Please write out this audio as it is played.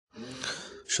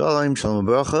Shalom, Shalom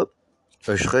Baruch.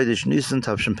 Kodesh Nisan,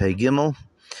 Tavshin Pei Gimel,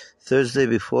 Thursday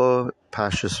before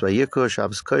Parshas Vayikra,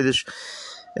 Shabbos Kodesh,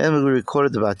 and we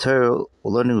recorded the Torah.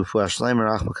 We're learning before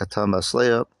Ashleimer, Achma Katan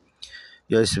Basleya,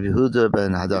 Yosef Yehuda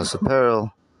ben Hadassah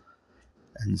Perel,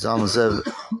 and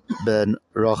Zalmazev ben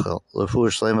Rachel, Lefu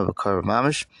Ashleimer B'Kar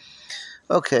Mamish.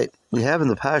 Okay, we have in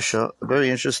the Parsha a very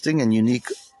interesting and unique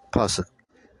pasuk.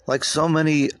 Like so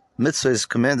many mitzvahs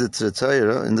commanded to the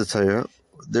Torah, in the Torah,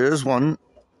 there is one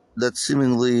that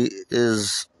seemingly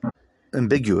is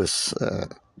ambiguous.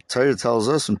 Torah tells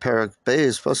us in Parak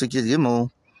Beis, Pasuk Yud Gimel,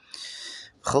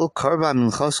 Chol karba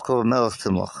minchasko melech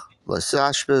timloch,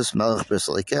 l'sashbes melech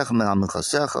b'salikecha me'al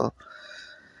minchasecha,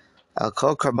 al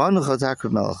kol karbanucha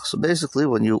takriv melech. So basically,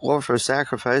 when you offer a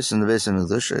sacrifice in the Beis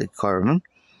Hamikdash, a carbon,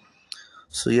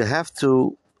 so you have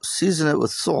to season it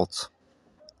with salt.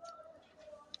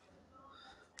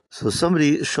 So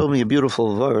somebody showed me a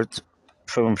beautiful word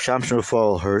from Shamson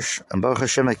Rafal Hirsch, and Baruch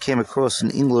Hashem I came across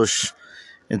an English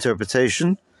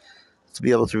interpretation to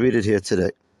be able to read it here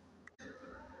today.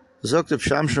 Zocuk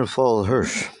Shamson Rafal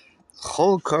Hirsch,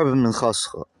 Chol Karban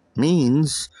Minchascha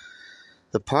means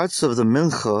the parts of the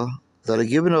mincha that are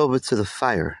given over to the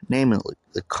fire, namely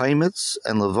the kaimitz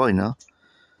and levoina,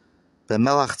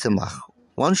 bemelach timach.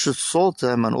 One should salt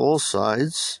them on all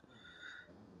sides,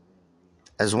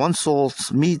 as one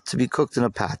salts meat to be cooked in a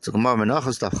pot. The Gemara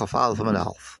Menachos daf chaf aleph amud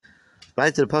aleph.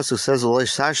 Right, the pasuk says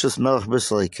loisashas melech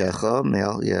b'salikecha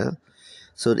male, yeah.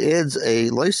 So it adds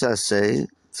a loisaseh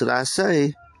to the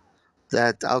aseh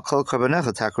that al kol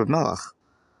karbanecha takriv melech.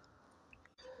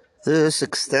 This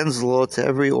extends the law to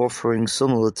every offering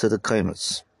similar to the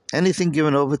kaimitz. Anything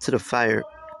given over to the fire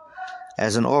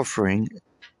as an offering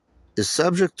is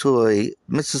subject to a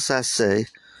mitzvah aseh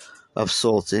of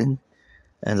salting,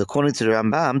 and according to the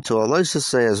Rambam, to a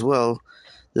loisaseh as well.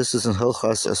 This is in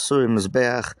Hilchas Asurim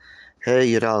Mizbeach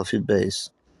Hey Yud Aleph Yud Beis.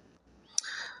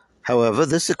 However,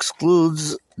 this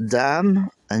excludes dam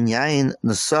and yain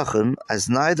nesachim, as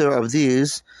neither of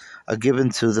these are given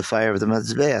to the fire of the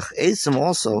mizbeach. Eitzim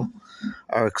also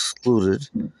are excluded,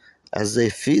 as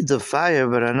they feed the fire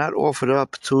but are not offered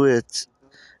up to it,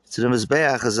 to the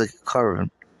mizbeach, as a korban.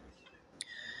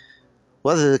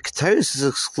 Whether the keteris is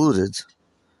excluded,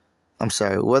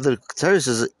 whether the keteris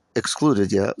is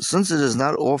excluded, since it is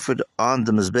not offered on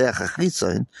the mizbeach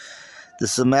achitzain,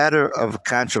 this is a matter of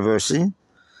controversy.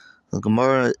 The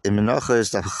Gemara in Menachos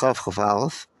is daf chaf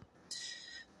aleph.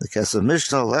 The Kesef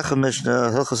Mishnah, Lechem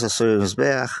Mishnah, Hilchos Asurim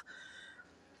Mizbeach,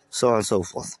 so on and so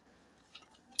forth.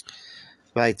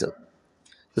 Right.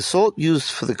 The salt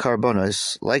used for the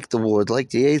carbonos, like the wood, like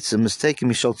the eitzim, is taken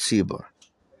mishal tzibur,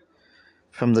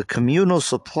 from the communal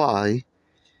supply,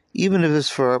 even if it's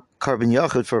for a carbon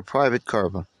yachid, for a private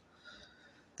carbon.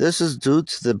 This is due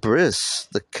to the bris,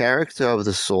 the character of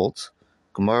the salt,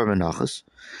 Gemara Menachos,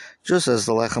 just as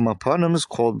the lechem apanim is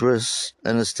called bris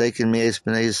and is taken mi'es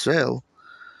b'nei Yisrael,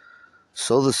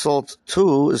 so the salt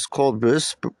too is called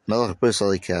bris, melech bris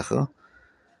alikecha,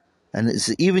 and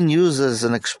it's even used as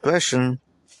an expression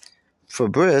for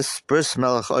bris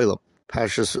melech olam,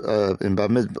 Parshas in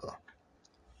Bamidbar.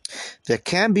 There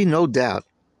can be no doubt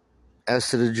as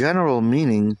to the general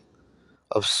meaning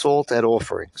of salt at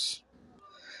offerings.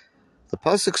 The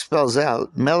pasuk spells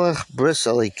out melech bris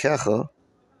alikecha,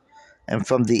 and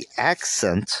from the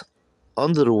accent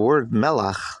under the word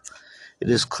melach, it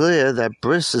is clear that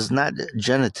bris is not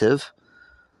genitive,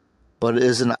 but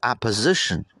is in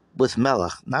opposition with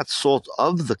melach, not salt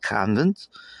of the convent,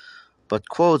 but,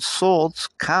 quote, salt,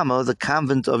 comma, the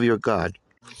convent of your God.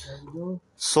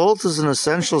 Salt is an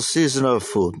essential seasoner of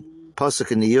food.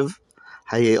 Pasuk in Iyov,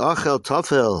 hayei ochel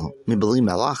tofel mibeli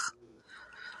melach.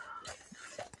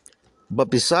 But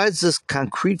besides this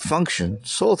concrete function,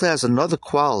 salt has another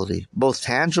quality, both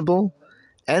tangible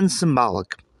and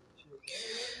symbolic.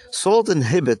 Salt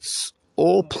inhibits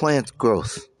all plant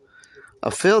growth.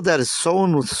 A field that is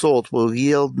sown with salt will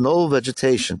yield no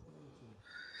vegetation.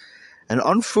 An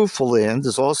unfruitful land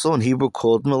is also in Hebrew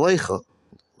called melecha,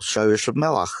 shirish of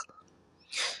melach.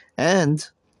 And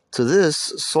to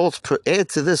this, add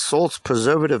to this salt's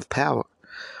preservative power,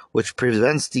 which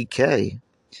prevents decay.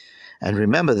 And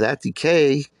remember that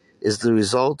decay is the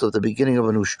result of the beginning of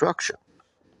a new structure,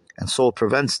 and salt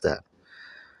prevents that.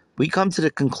 We come to the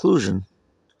conclusion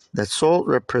that salt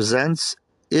represents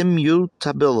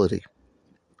immutability,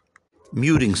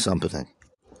 muting something,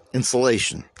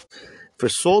 insulation. For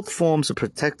salt forms a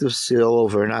protective seal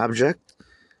over an object,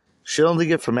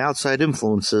 shielding it from outside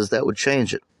influences that would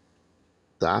change it,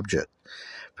 the object.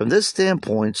 From this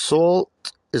standpoint, salt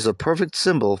is a perfect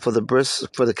symbol for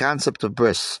the concept of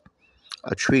bris,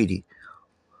 a treaty.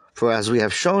 For as we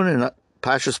have shown in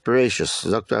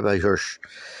Parshas Rabbi Hirsch,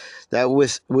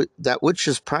 that which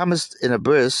is promised in a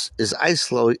bris is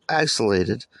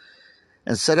isolated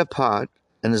and set apart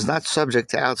and is not subject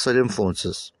to outside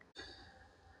influences.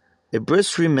 A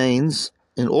bris remains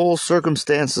in all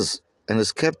circumstances and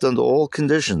is kept under all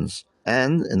conditions,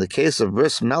 and, in the case of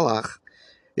bris melach,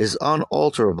 is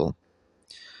unalterable.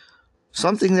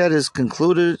 Something that is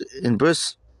concluded in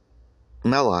bris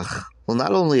melach will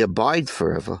not only abide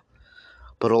forever,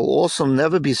 but will also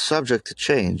never be subject to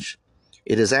change.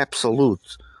 It is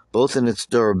absolute, both in its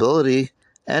durability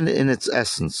and in its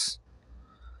essence.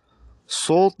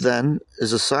 Salt, then,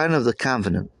 is a sign of the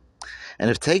covenant, and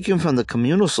if taken from the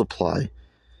communal supply,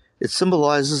 it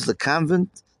symbolizes the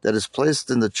convent that is placed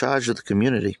in the charge of the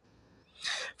community.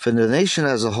 For the nation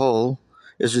as a whole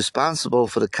is responsible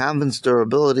for the convent's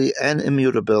durability and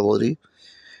immutability.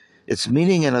 Its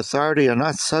meaning and authority are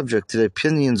not subject to the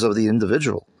opinions of the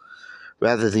individual.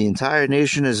 Rather, the entire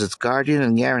nation is its guardian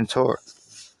and guarantor.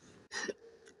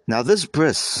 Now, this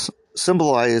bris,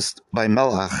 symbolized by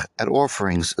melach at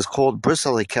offerings, is called bris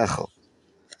alikecha.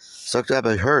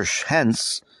 Rabbi Hirsch,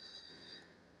 hence,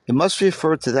 it must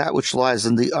refer to that which lies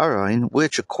in the Aron,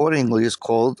 which accordingly is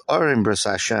called Aron bris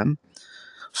Hashem.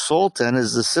 Salt, then,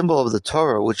 is the symbol of the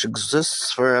Torah, which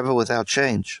exists forever without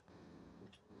change.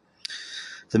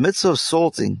 The mitzvah of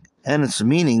salting and its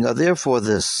meaning are therefore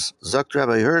this: Zok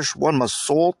Rabbi Hirsch, one must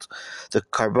salt the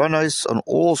karbonos on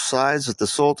all sides with the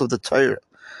salt of the Torah,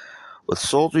 with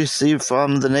salt received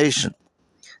from the nation.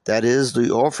 That is,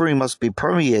 the offering must be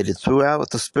permeated throughout with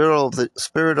the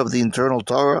spirit of the internal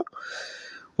Torah,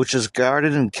 which is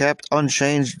guarded and kept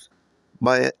unchanged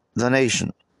by the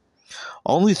nation.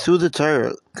 Only through the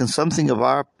Torah can something of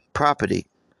our property,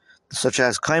 such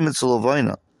as kaimitz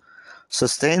levina,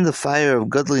 sustain the fire of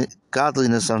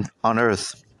godliness on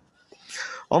earth.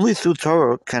 Only through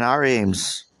Torah can our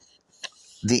aims,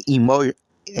 the imurim,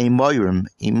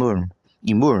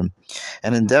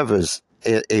 and endeavors,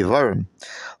 evarim,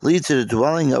 lead to the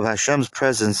dwelling of Hashem's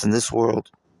presence in this world.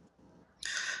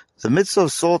 The mitzvah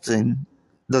of salting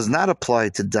does not apply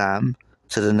to dam,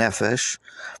 to the nefesh,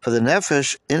 for the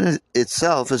nefesh in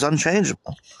itself is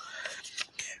unchangeable.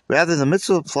 Rather, the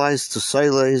mitzvah applies to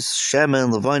siles,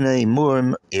 shemen, levine,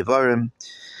 murim, evarim.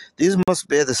 These must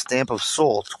bear the stamp of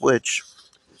salt, which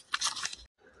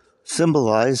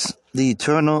symbolize the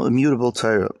eternal, immutable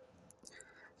Torah.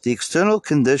 The external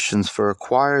conditions for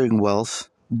acquiring wealth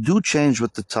do change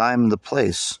with the time and the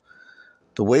place.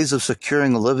 The ways of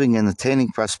securing a living and attaining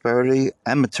prosperity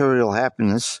and material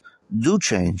happiness do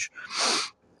change.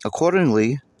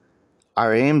 Accordingly,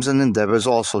 our aims and endeavors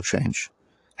also change.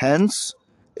 Hence,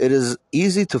 it is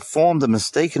easy to form the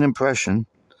mistaken impression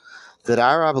that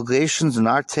our obligations and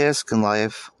our tasks in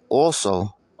life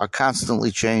also are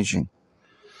constantly changing.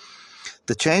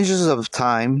 The changes of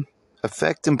time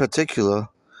affect in particular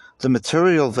the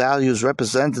material values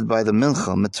represented by the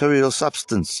mincha, material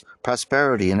substance,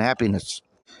 prosperity, and happiness.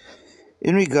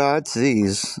 In regard to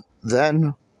these,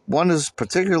 then, one is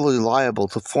particularly liable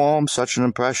to form such an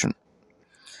impression.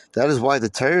 That is why the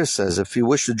Torah says, if you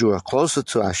wish to draw closer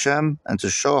to Hashem and to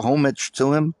show homage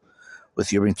to Him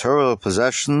with your material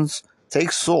possessions,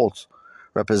 take salt,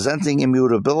 representing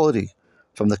immutability,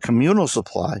 from the communal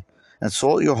supply, and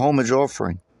salt your homage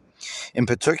offering. In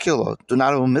particular, do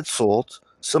not omit salt,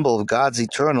 symbol of God's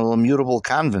eternal, immutable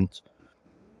covenant,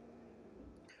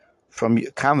 from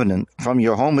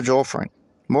your homage offering.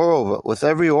 Moreover, with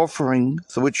every offering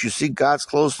through which you seek God's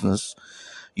closeness,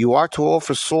 you are to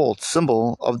offer salt,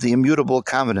 symbol of the immutable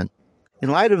covenant. In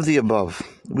light of the above,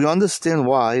 we understand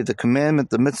why the commandment,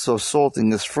 the mitzvah of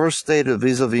salting, is first stated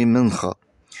vis-a-vis mincha,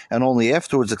 and only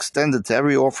afterwards extended to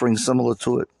every offering similar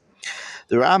to it.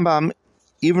 The Rambam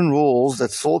even rules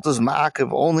that salt is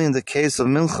ma'akev only in the case of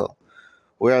mincha,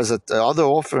 whereas at the other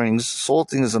offerings,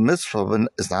 salting is a mitzvah but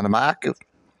is not a ma'akev.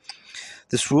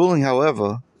 This ruling,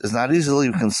 however, is not easily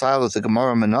reconciled with the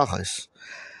Gemara Menachos.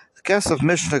 The Kesef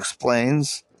Mishnah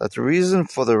explains that the reason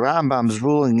for the Rambam's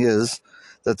ruling is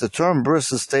that the term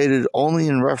bris is stated only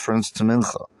in reference to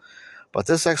mincha, but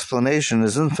this explanation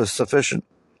is insufficient,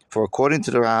 for according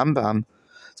to the Rambam,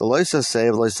 the Loisa say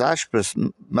of Loisash bris,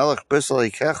 melech bris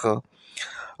alikecha,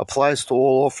 applies to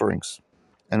all offerings,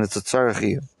 and it's a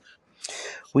tzarechiyah.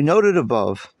 We noted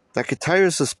above that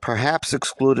Ketairis is perhaps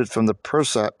excluded from the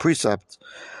precept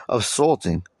of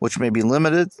salting, which may be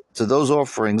limited to those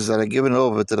offerings that are given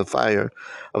over to the fire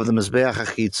of the Mizbeach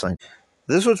HaChitzain.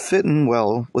 This would fit in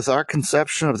well with our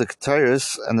conception of the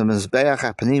Ketairis and the Mizbeach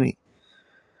HaPanimi.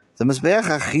 The Mizbeach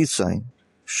HaChitzain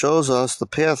shows us the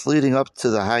path leading up to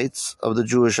the heights of the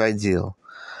Jewish ideal.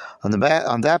 On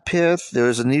that path, there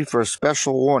is a need for a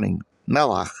special warning,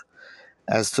 melach,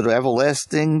 as to the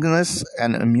everlastingness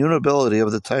and immutability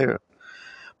of the Torah.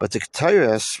 But the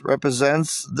Keteris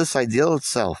represents this ideal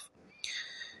itself.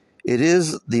 It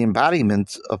is the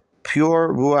embodiment of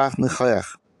pure Ruach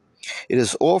Nechayach. It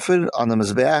is offered on the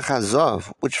Mizbeach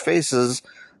HaZav, which faces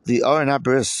the Aron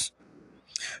HaBris.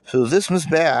 Through this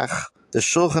Mizbeach, the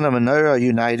Shulchan and Menorah are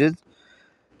united,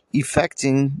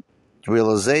 effecting the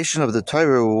realization of the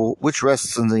Torah which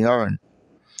rests in the Aron.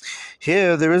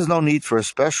 Here, there is no need for a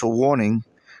special warning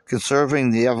concerning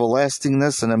the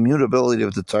everlastingness and immutability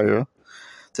of the Torah.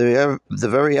 The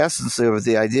very essence of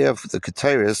the idea of the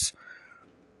Keteris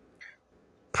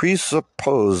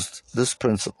presupposed this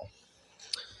principle.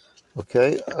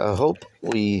 Okay, I hope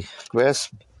we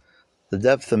grasp the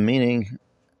depth and meaning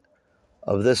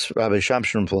of this Rabbi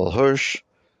Shamshon Paul Hirsch.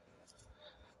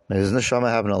 May his neshama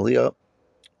have an aliyah.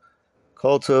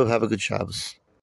 Kol tov, have a good Shabbos.